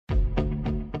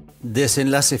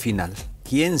Desenlace final.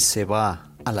 ¿Quién se va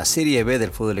a la Serie B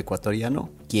del fútbol ecuatoriano?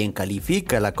 ¿Quién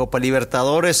califica a la Copa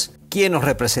Libertadores? ¿Quién nos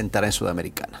representará en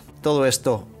Sudamericana? Todo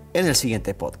esto en el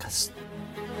siguiente podcast.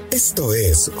 Esto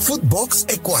es Footbox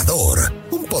Ecuador,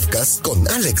 un podcast con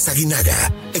Alex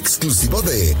Aguinaga, exclusivo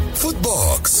de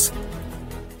Footbox.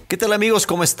 ¿Qué tal amigos?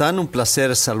 ¿Cómo están? Un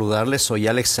placer saludarles. Soy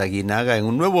Alex Aguinaga en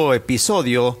un nuevo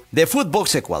episodio de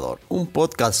Footbox Ecuador, un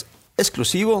podcast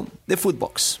exclusivo de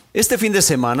Footbox. Este fin de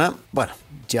semana,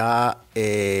 ya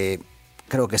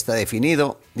creo que está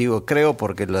definido. Digo creo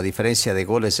porque la diferencia de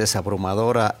goles es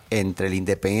abrumadora entre el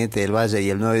Independiente del Valle y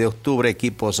el 9 de octubre,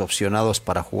 equipos opcionados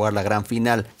para jugar la gran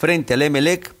final frente al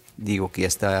Emelec. Digo que ya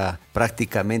está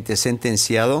prácticamente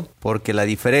sentenciado porque la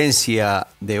diferencia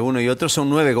de uno y otro son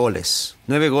 9 goles.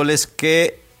 9 goles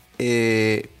que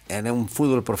en un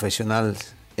fútbol profesional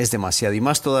es demasiado. Y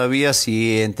más todavía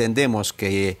si entendemos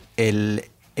que el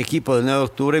equipo del 9 de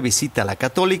octubre visita a la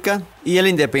Católica y el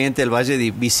Independiente del Valle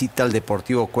visita al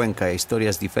Deportivo Cuenca.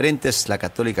 Historias diferentes. La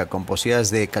Católica con posibilidades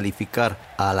de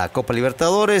calificar a la Copa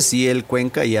Libertadores y el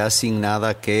Cuenca ya sin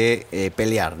nada que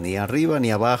pelear, ni arriba ni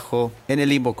abajo, en el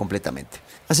limbo completamente.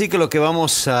 Así que lo que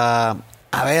vamos a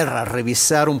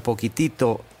revisar un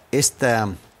poquitito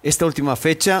esta última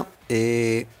fecha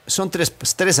son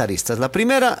tres aristas. La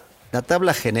primera, la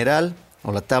tabla general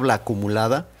o la tabla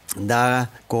acumulada da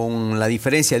con la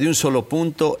diferencia de un solo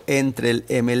punto entre el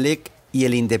Emelec y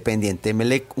el Independiente.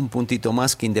 Emelec un puntito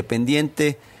más que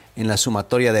Independiente en la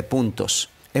sumatoria de puntos.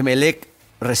 Emelec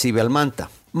recibe al Manta.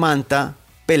 Manta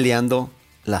peleando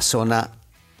la zona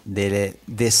de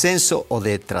descenso o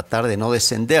de tratar de no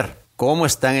descender. ¿Cómo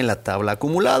están en la tabla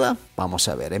acumulada? Vamos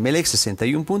a ver. Emelec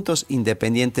 61 puntos,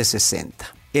 Independiente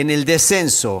 60. En el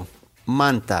descenso,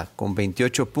 Manta con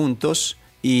 28 puntos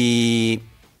y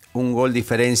un gol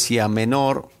diferencia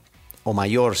menor o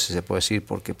mayor, si se puede decir,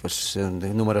 porque son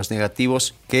de números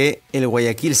negativos, que el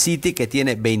Guayaquil City, que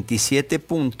tiene 27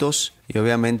 puntos y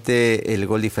obviamente el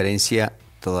gol diferencia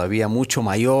todavía mucho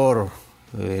mayor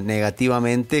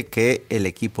negativamente que el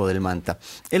equipo del Manta.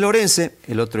 El Orense,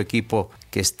 el otro equipo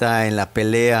que está en la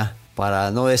pelea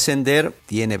para no descender,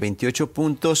 tiene 28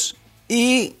 puntos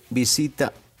y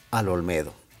visita al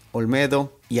Olmedo.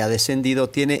 Olmedo ya descendido,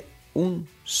 tiene un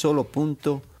solo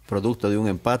punto producto de un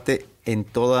empate en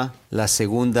toda la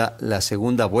segunda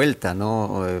vuelta,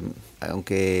 ¿no?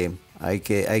 Aunque hay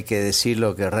que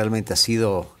decirlo que realmente ha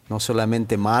sido no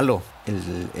solamente malo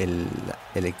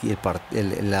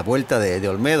la vuelta de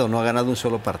Olmedo, no ha ganado un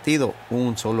solo partido,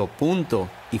 un solo punto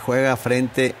y juega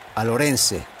frente al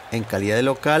Orense en calidad de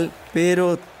local,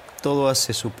 pero todo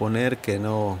hace suponer que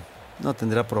no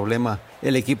tendrá problema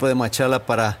el equipo de Machala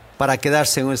para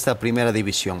quedarse en esta primera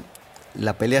división.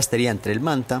 La pelea estaría entre el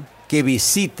Manta, que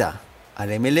visita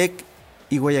al Emelec,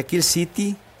 y Guayaquil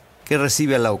City, que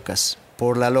recibe al Aucas.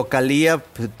 Por la localía,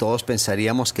 todos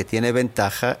pensaríamos que tiene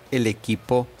ventaja el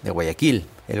equipo de Guayaquil,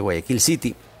 el Guayaquil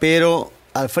City. Pero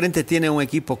al frente tiene un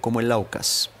equipo como el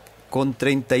Aucas, con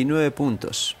 39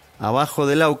 puntos. Abajo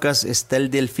del Aucas está el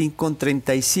Delfín con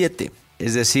 37.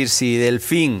 Es decir, si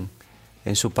Delfín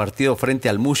en su partido frente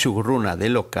al Mushurruna de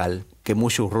local, que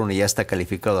Mushurruna ya está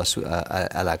calificado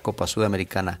a la Copa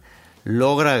Sudamericana,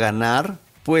 logra ganar,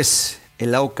 pues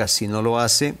el Aucas, si no lo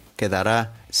hace,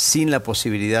 quedará sin la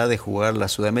posibilidad de jugar la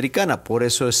Sudamericana. Por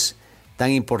eso es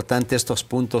tan importante estos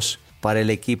puntos para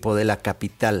el equipo de la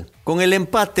capital. Con el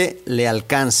empate le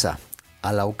alcanza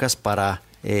al Aucas para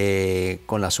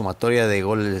con la sumatoria de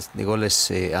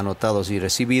goles anotados y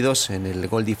recibidos en el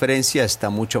gol diferencia, está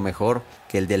mucho mejor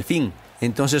que el Delfín.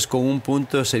 Entonces con un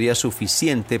punto sería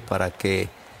suficiente para que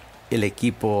el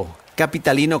equipo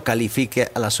capitalino califique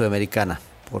a la Sudamericana.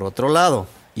 Por otro lado,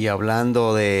 y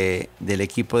hablando del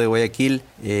equipo de Guayaquil,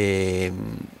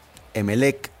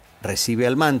 Emelec recibe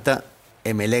al Manta.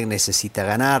 Emelec necesita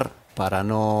ganar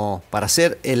para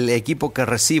ser el equipo que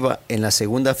reciba en la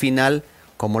segunda final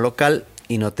como local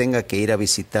y no tenga que ir a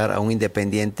visitar a un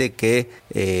Independiente que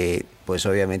pues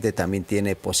obviamente también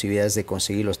tiene posibilidades de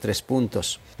conseguir los 3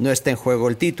 puntos. No está en juego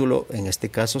el título, en este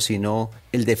caso, sino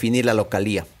el definir la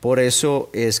localía. Por eso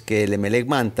es que el Emelec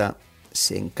Manta,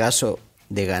 si en caso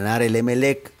de ganar el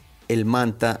Emelec, el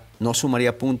Manta no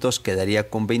sumaría puntos, quedaría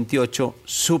con 28,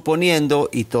 suponiendo,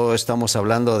 y todo estamos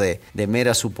hablando de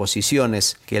meras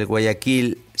suposiciones, que el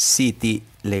Guayaquil City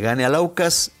le gane al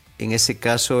Aucas. En ese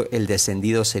caso, el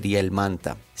descendido sería el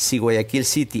Manta. Si Guayaquil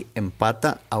City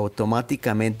empata,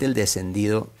 automáticamente el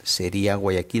descendido sería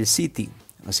Guayaquil City.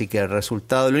 Así que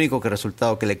el único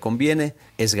resultado que le conviene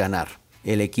es ganar.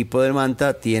 El equipo del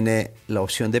Manta tiene la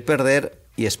opción de perder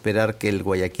y esperar que el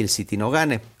Guayaquil City no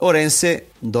gane. Orense,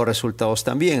 2 resultados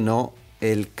también, ¿no?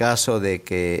 el caso de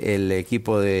que el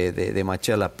equipo de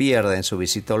Machala pierda en su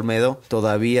visita a Olmedo,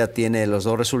 todavía tiene los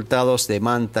dos resultados de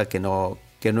Manta, que no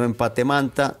empate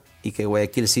Manta, y que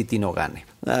Guayaquil City no gane.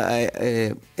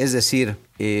 Es decir,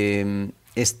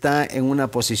 está en una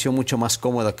posición mucho más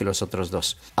cómoda que los otros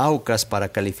dos. Aucas, para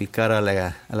calificar a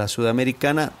la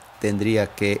Sudamericana, tendría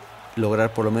que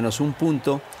lograr por lo menos un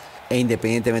punto, e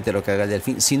independientemente de lo que haga el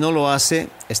Delfín, si no lo hace,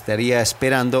 estaría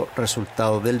esperando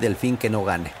resultado del Delfín que no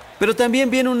gane. Pero también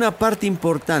viene una parte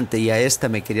importante, y a esta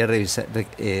me quería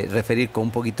referir con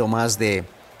un poquito más de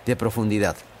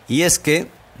profundidad. Y es que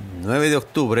 9 de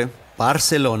octubre,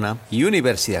 Barcelona y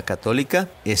Universidad Católica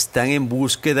están en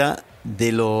búsqueda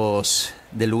del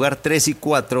lugar 3 y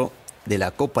 4 de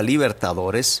la Copa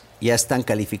Libertadores. Ya están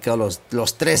calificados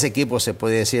los 3 equipos, se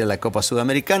puede decir, de la Copa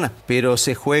Sudamericana, pero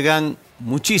se juegan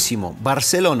muchísimo.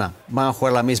 Barcelona, van a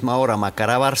jugar a la misma hora,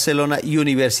 Macará Barcelona, y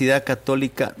Universidad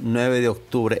Católica 9 de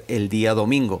octubre, el día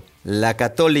domingo. La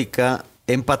Católica,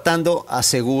 empatando,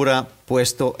 asegura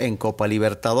puesto en Copa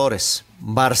Libertadores.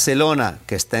 Barcelona,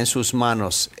 que está en sus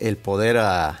manos el poder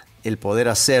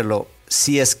hacerlo,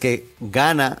 si es que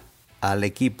gana al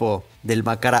equipo del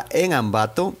Macará en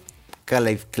Ambato,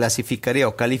 clasificaría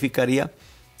o calificaría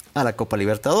a la Copa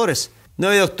Libertadores.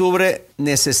 9 de octubre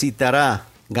necesitará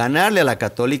ganarle a la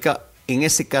Católica, en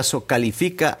ese caso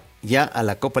califica ya a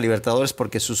la Copa Libertadores,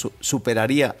 porque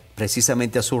superaría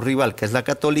precisamente a su rival, que es la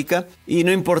Católica, y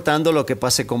no importando lo que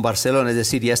pase con Barcelona, es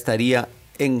decir, ya estaría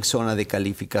en zona de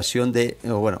calificación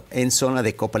en zona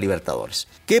de Copa Libertadores.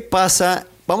 ¿Qué pasa?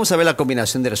 Vamos a ver la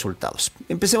combinación de resultados.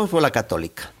 Empecemos por la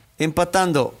Católica.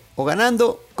 Empatando o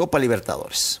ganando, Copa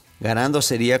Libertadores. Ganando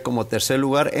sería como tercer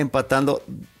lugar, empatando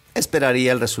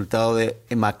esperaría el resultado de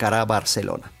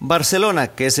Macará-Barcelona. Barcelona,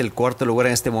 que es el cuarto lugar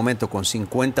en este momento con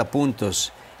 50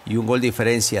 puntos y un gol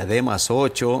diferencia de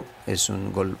 +8, es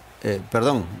un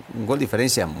gol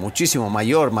diferencia muchísimo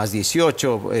mayor, más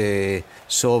 18,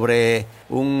 sobre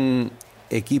un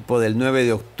equipo del 9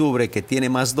 de octubre que tiene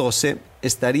más 12,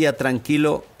 estaría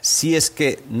tranquilo si es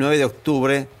que 9 de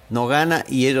octubre no gana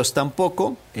y ellos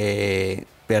tampoco.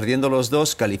 Perdiendo los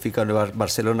dos, califica a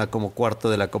Barcelona como cuarto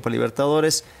de la Copa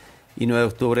Libertadores y 9 de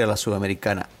octubre a la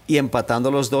Sudamericana. Y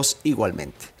empatando los dos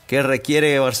igualmente. ¿Qué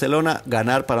requiere Barcelona?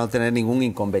 Ganar para no tener ningún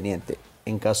inconveniente.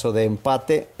 En caso de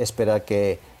empate, espera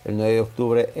que el 9 de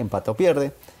octubre empata o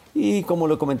pierde. Y como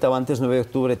lo comentaba antes, 9 de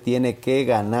octubre tiene que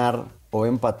ganar o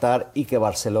empatar y que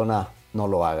Barcelona no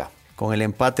lo haga. Con el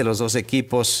empate, los dos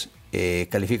equipos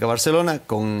califica Barcelona.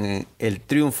 Con el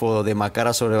triunfo de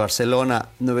Macará sobre Barcelona,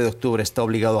 9 de octubre está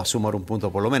obligado a sumar un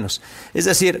punto por lo menos. Es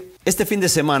decir, este fin de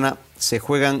semana se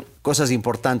juegan cosas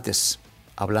importantes.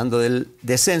 Hablando del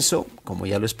descenso, como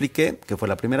ya lo expliqué, que fue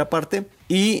la primera parte,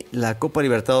 y la Copa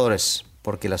Libertadores,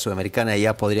 porque la Sudamericana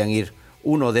ya podrían ir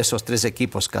uno de esos 3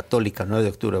 equipos, Católica, 9 de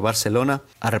octubre, Barcelona,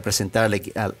 a representar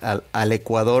al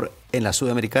Ecuador en la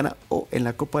Sudamericana o en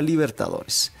la Copa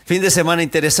Libertadores. Fin de semana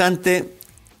interesante.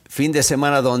 Fin de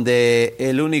semana donde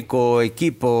el único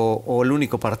equipo o el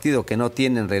único partido que no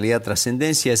tiene en realidad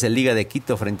trascendencia es el Liga de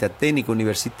Quito frente a Técnico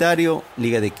Universitario.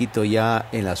 Liga de Quito ya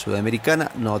en la Sudamericana,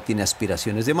 no tiene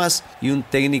aspiraciones de más. Y un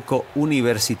Técnico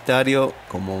Universitario,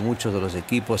 como muchos de los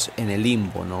equipos, en el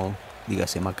limbo, ¿no?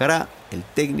 Dígase Macará, el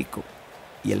Técnico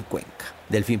y el Cuenca.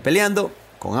 Delfín peleando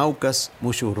con Aucas,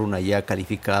 Muchurruna ya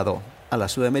calificado a la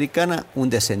Sudamericana. Un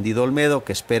descendido Olmedo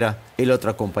que espera el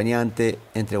otro acompañante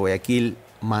entre Guayaquil,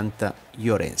 Manta y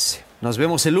Orense. Nos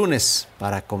vemos el lunes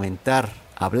para comentar,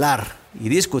 hablar y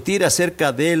discutir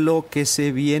acerca de lo que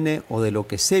se viene o de lo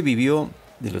que se vivió,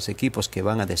 de los equipos que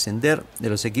van a descender, de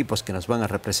los equipos que nos van a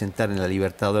representar en la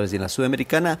Libertadores y en la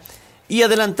Sudamericana, y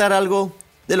adelantar algo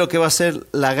de lo que va a ser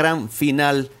la gran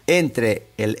final entre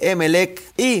el Emelec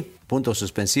y, puntos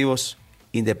suspensivos,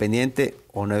 Independiente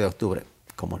o 9 de octubre.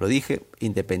 Como lo dije,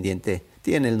 Independiente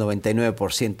tiene el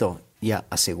 99% ya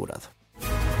asegurado.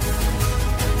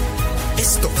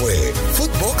 Esto fue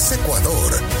Footbox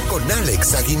Ecuador con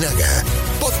Alex Aguinaga,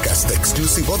 podcast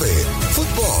exclusivo de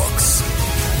Footbox.